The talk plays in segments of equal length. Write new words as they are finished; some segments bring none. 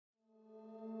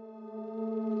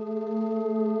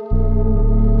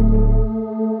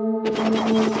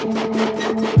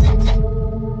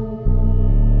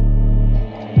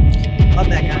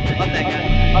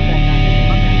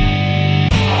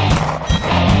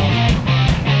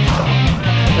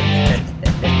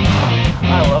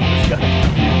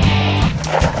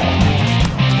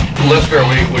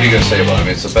Armscor, what are you going to say about it? I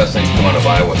mean, it's the best thing to come out of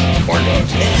Iowa since corn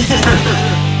dogs.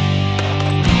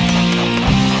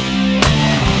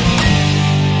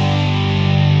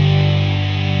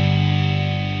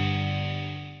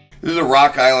 This is a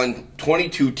Rock Island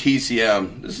 22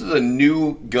 TCM. This is a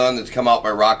new gun that's come out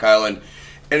by Rock Island,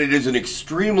 and it is an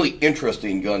extremely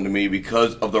interesting gun to me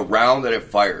because of the round that it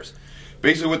fires.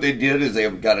 Basically what they did is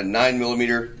they've got a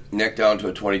 9mm neck down to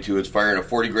a 22. It's firing a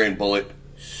 40 grain bullet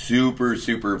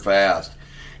super fast.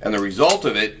 And the result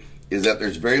of it is that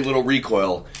there's very little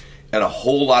recoil and a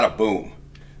whole lot of boom.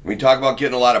 When you talk about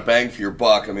getting a lot of bang for your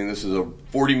buck, I mean, this is a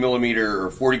 40mm or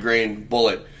 40 grain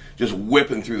bullet just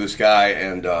whipping through the sky,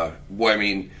 and boy, I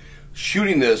mean,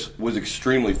 shooting this was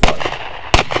extremely fun.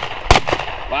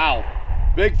 Wow,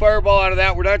 big fireball out of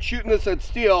that. We're not shooting this at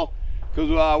steel because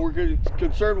we're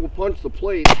concerned we'll punch the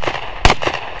plate.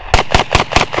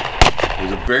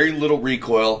 There's a very little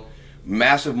recoil,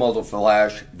 massive muzzle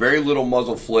flash, very little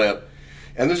muzzle flip,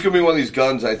 and this is going to be one of these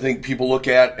guns I think people look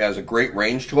at as a great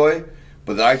range toy,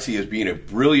 but that I see as being a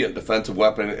brilliant defensive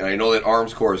weapon. And I know that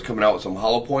Armscor is coming out with some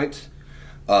hollow points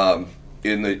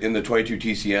in the 22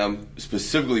 TCM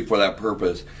specifically for that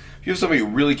purpose. If you have somebody who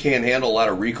really can't handle a lot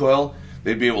of recoil,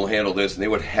 they'd be able to handle this, and they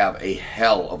would have a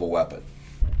hell of a weapon.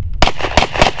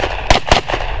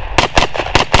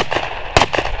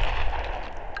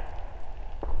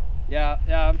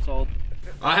 Yeah, I'm sold.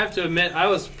 I have to admit, I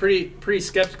was pretty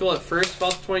skeptical at first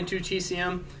about the 22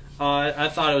 TCM. I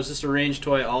thought it was just a range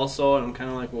toy also, and I'm kind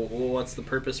of like, well, what's the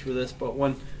purpose for this? But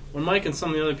when Mike and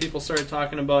some of the other people started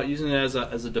talking about using it as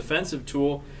a defensive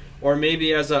tool, or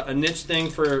maybe as a niche thing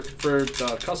for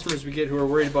the customers we get who are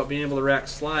worried about being able to rack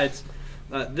slides,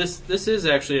 this is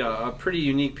actually a pretty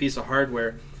unique piece of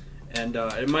hardware. And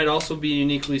it might also be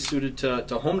uniquely suited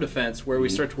to home defense, where we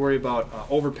start to worry about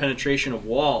over-penetration of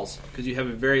walls, because you have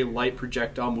a very light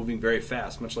projectile moving very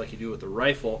fast, much like you do with a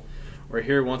rifle. Where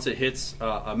here, once it hits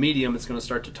a medium, it's going to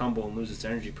start to tumble and lose its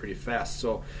energy pretty fast.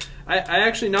 So I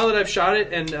actually, now that I've shot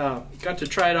it and got to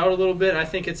try it out a little bit, I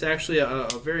think it's actually a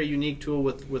very unique tool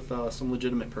with some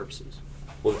legitimate purposes.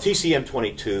 Well, the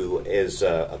TCM22 is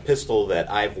a pistol that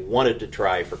I've wanted to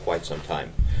try for quite some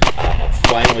time. I'm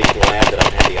finally glad that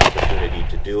I've had the opportunity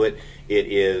to do it. It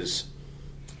is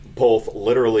both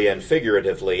literally and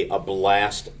figuratively a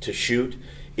blast to shoot.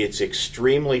 It's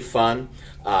extremely fun.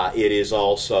 It is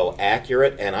also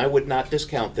accurate, and I would not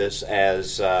discount this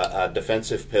as a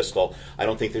defensive pistol. I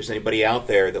don't think there's anybody out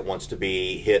there that wants to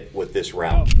be hit with this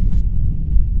round.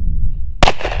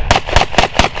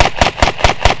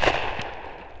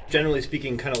 Generally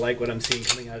speaking, kind of like what I'm seeing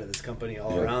coming out of this company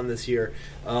all around this year,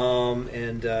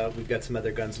 and we've got some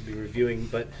other guns we'll be reviewing,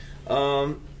 but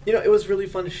you know, it was really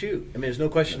fun to shoot. I mean, there's no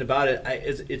question about it.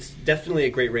 It's definitely a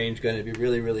great range gun. It'd be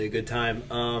really a good time.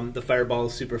 The fireball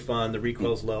is super fun, the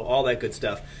recoil's low, all that good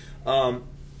stuff.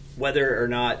 Whether or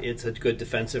not it's a good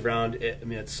defensive round, I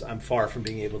mean, I'm far from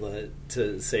being able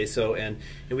to say so. And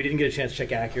we didn't get a chance to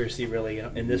check accuracy really. You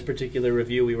know, in this particular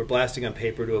review, we were blasting on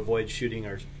paper to avoid shooting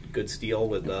our good steel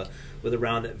with a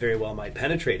round that very well might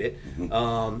penetrate it.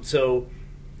 So,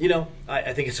 you know,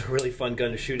 I think it's a really fun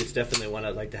gun to shoot. It's definitely one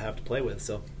I'd like to have to play with.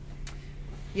 So.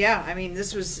 Yeah, I mean,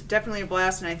 this was definitely a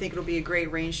blast, and I think it'll be a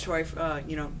great range toy,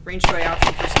 you know, range toy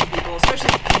option for some people, especially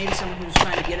maybe someone who's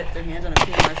trying to get their hands on a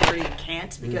PMR30 and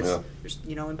can't because it's,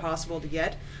 you know, impossible to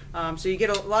get. So you get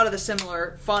a lot of the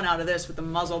similar fun out of this with the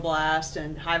muzzle blast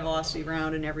and high velocity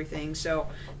round and everything. So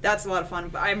that's a lot of fun.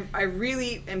 But I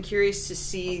really am curious to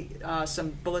see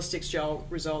some ballistics gel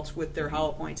results with their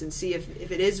hollow points and see if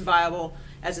it is viable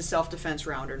as a self-defense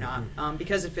round or not.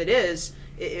 Because if it is,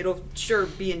 it'll sure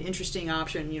be an interesting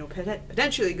option, you know,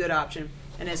 potentially a good option.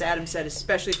 And as Adam said,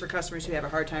 especially for customers who have a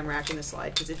hard time racking the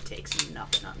slide, because it takes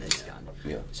nothing on this gun.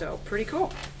 Yeah. So pretty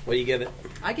cool. What do you give it?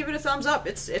 I give it a thumbs up.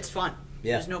 It's fun.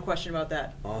 Yeah. There's no question about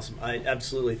that. Awesome. I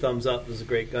absolutely thumbs up. This is a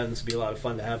great gun. This would be a lot of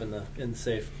fun to have in the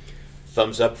safe.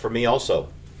 Thumbs up for me also.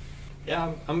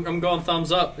 Yeah, I'm going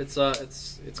thumbs up. It's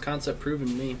concept proven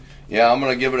to me. Yeah, I'm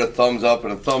going to give it a thumbs up,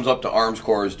 and a thumbs up to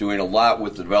Armscor is doing a lot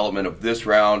with the development of this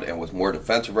round and with more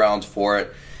defensive rounds for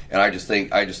it. And I just think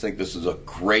this is a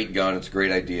great gun. It's a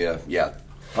great idea. Yeah,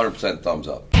 100% thumbs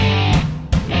up.